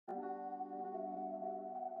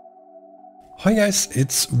Hi guys,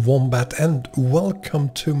 it's Wombat and welcome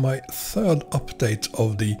to my third update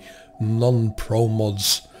of the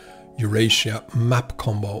non-Promods Eurasia Map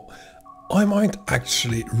Combo. I might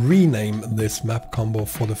actually rename this map combo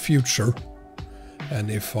for the future, and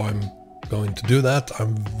if I'm going to do that, I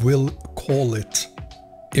will call it,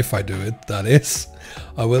 if I do it, that is,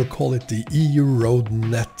 I will call it the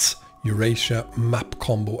EURoadNet Eurasia Map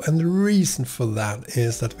Combo. And the reason for that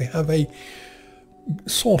is that we have a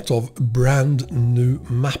sort of brand new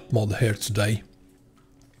map mod here today.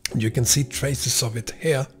 You can see traces of it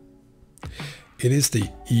here. It is the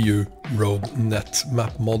EURoadNet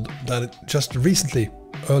map mod that just recently,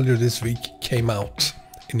 earlier this week, came out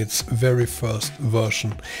in its very first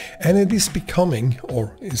version, and it is becoming,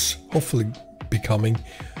 or is hopefully becoming,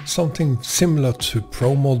 something similar to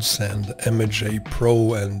Promods and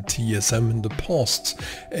MHAPro and TSM in the past.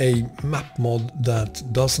 A map mod that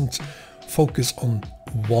doesn't focus on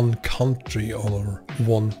one country or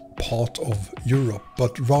one part of Europe,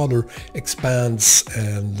 but rather expands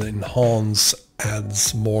and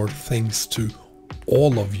adds more things to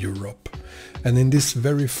all of Europe. And in this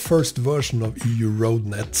very first version of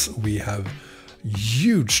EURoadNet, we have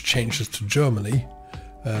huge changes to Germany.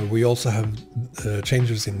 We also have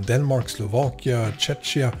changes in Denmark, Slovakia,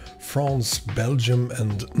 Czechia, France, Belgium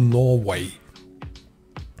and Norway.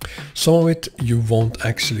 Some of it you won't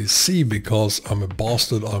actually see because I'm a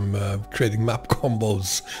bastard, I'm creating map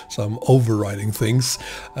combos, so I'm overriding things,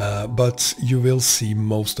 but you will see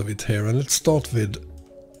most of it here. And let's start with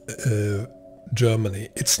Germany.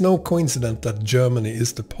 It's no coincidence that Germany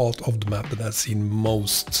is the part of the map that has seen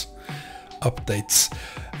most updates.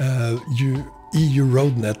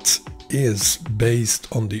 EURoadNet is based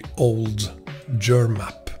on the old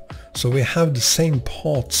Germap, so we have the same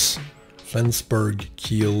parts, Flensburg,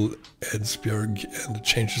 Kiel, Edsbjerg, and the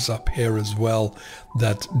changes up here as well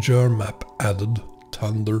that Germap added,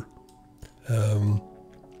 Thunder.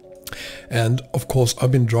 And of course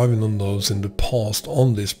I've been driving on those in the past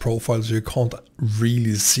on this profile, so you can't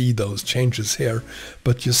really see those changes here,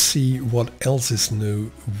 but you see what else is new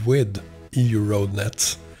with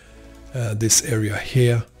EURoadNet. This area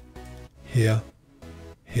here, here,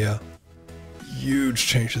 huge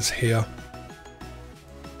changes here.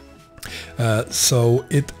 So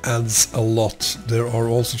it adds a lot. There are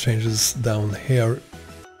also changes down here.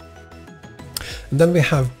 And then we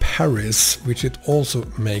have Paris, which it also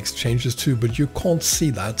makes changes to, but you can't see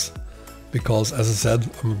that because, as I said,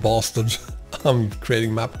 I'm a bastard. I'm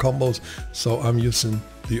creating map combos, so I'm using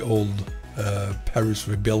the old Paris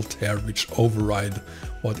rebuilt here, which override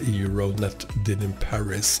what EURoadNet did in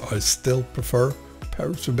Paris. I still prefer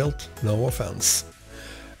Paris rebuilt, no offense.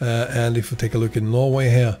 And if we take a look at Norway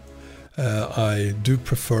here, I do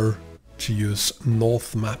prefer to use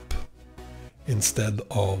North Map instead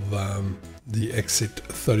of the Exit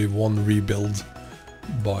 31 rebuild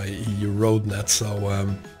by EURoadNet,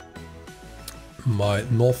 so my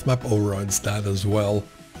North Map overrides that as well.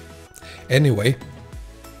 Anyway,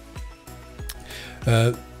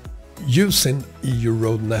 using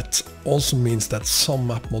EURoadNet also means that some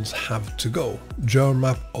map mods have to go.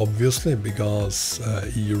 Germap obviously, because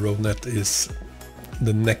EURoadNet is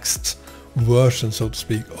the next version, so to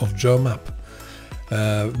speak, of Germap,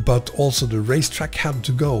 but also the racetrack had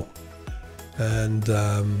to go, and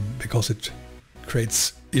because it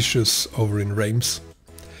creates issues over in Reims,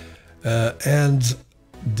 and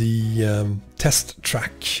the test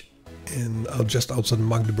track in just outside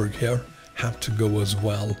Magdeburg here had to go as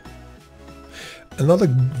well. Another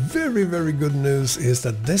very good news is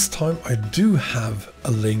that this time I do have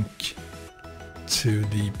a link to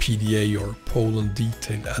the PDA, or Poland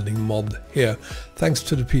Detailed Adding mod here. Thanks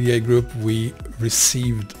to the PDA group, we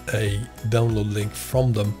received a download link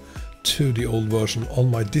from them to the old version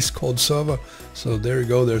on my Discord server. So there you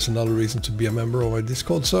go, there's another reason to be a member of my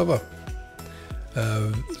Discord server.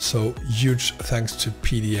 So huge thanks to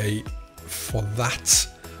PDA for that.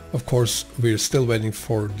 Of course, we're still waiting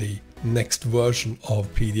for the next version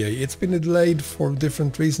of PDA. It's been delayed for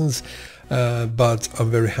different reasons, but I'm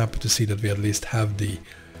very happy to see that we at least have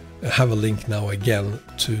a link now again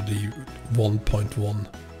to the 1.1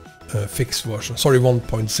 fixed version, sorry,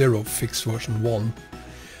 1.0 fixed version 1.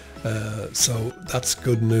 So that's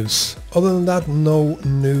good news. Other than that, no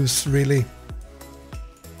news really.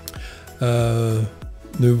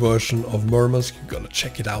 New version of Murmansk, you gotta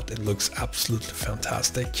check it out, it looks absolutely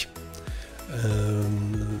fantastic.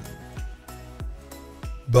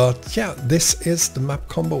 But yeah, this is the map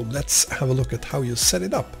combo. Let's have a look at how you set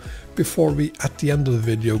it up before we, at the end of the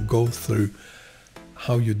video, go through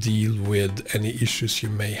how you deal with any issues you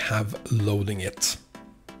may have loading it.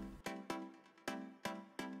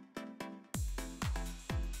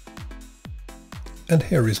 And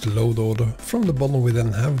here is the load order. From the bottom we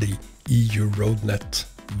then have the EURoadNet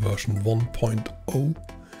version 1.0,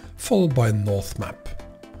 followed by North Map.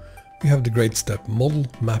 We have the Great Step Model,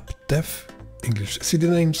 Map, Def, English city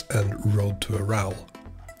names and Road to Aral.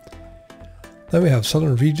 Then we have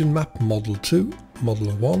Southern Region Map Model 2,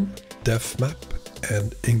 Model 1, Def Map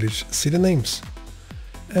and English city names.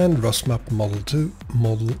 And Rus Map Model 2,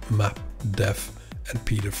 Model, Map, Def and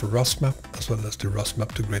Peter for Rus Map, as well as the Rus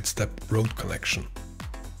Map to Great Step Road Connection.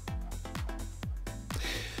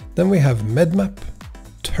 Then we have Medmap,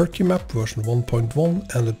 Turkey Map version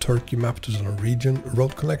 1.1 and the Turkey Map to Southern Region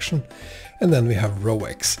Road Connection. And then we have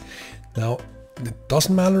RoEx. Now it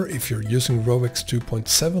doesn't matter if you're using RoEx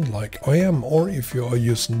 2.7 like I am, or if you are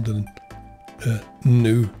using the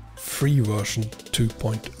new free version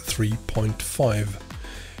 2.3.5.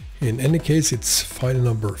 In any case, it's file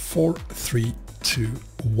number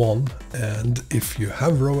 4321, and if you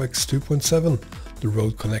have RoEx 2.7, the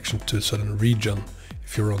road connection to Southern Region.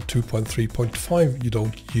 If you're on 2.3.5, you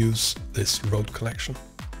don't use this road connection.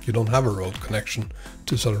 You don't have a road connection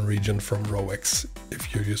to Southern Region from RoEx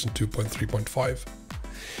if you're using 2.3.5.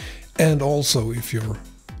 And also if you're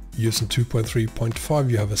using 2.3.5,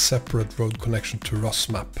 you have a separate road connection to Rus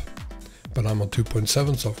Map. But I'm on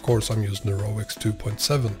 2.7, so of course I'm using the RoEx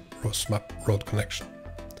 2.7 Rus Map road connection.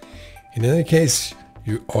 In any case,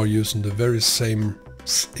 you are using the very same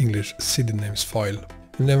English city names file.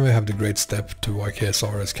 And then we have the Great Step to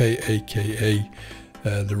YKS-RSK, aka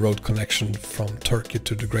the road connection from Turkey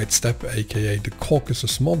to the Great Step, aka the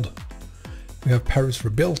Caucasus mod. We have Paris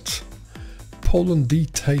Rebuilt, Poland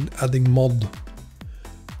Detail Adding Mod,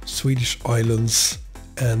 Swedish Islands,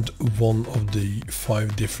 and one of the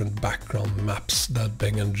 5 different background maps that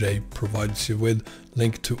Beng & J provides you with.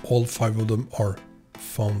 Link to all 5 of them are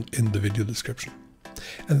found in the video description.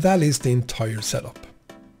 And that is the entire setup.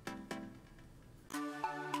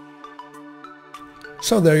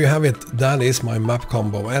 So there you have it, that is my map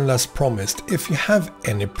combo, and as promised, if you have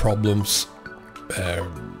any problems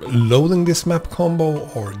loading this map combo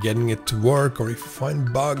or getting it to work, or if you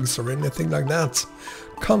find bugs or anything like that,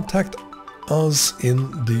 contact us in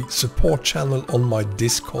the support channel on my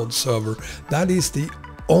Discord server. That is the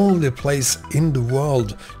only place in the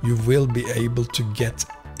world you will be able to get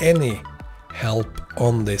any help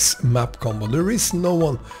on this map combo. There is no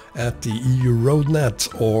one at the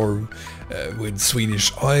EURoadNet or with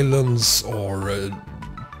Swedish Islands or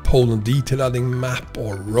Poland Detail Adding Map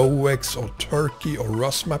or RoEx or Turkey or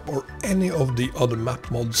Rus Map or any of the other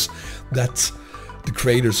map mods that the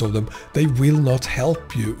creators of them, they will not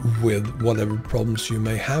help you with whatever problems you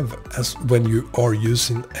may have as when you are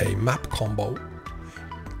using a map combo.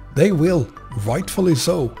 They will, rightfully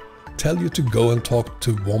so, tell you to go and talk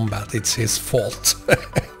to Wombat. It's his fault.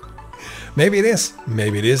 Maybe it is,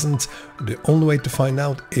 maybe it isn't. The only way to find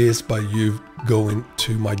out is by you going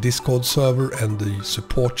to my Discord server and the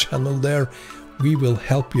support channel there. We will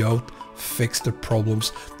help you out, fix the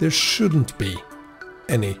problems. There shouldn't be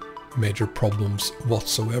any major problems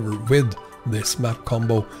whatsoever with this map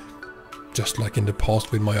combo, just like in the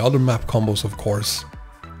past with my other map combos, of course.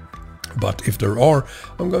 But if there are,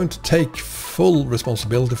 I'm going to take full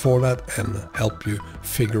responsibility for that and help you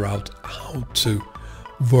figure out how to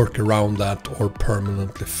work around that or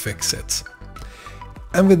permanently fix it.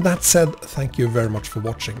 And with that said, thank you very much for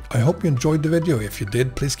watching. I hope you enjoyed the video. If you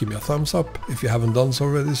did, please give me a thumbs up. If you haven't done so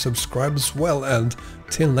already, subscribe as well. And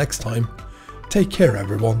till next time, take care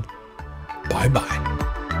everyone. Bye bye.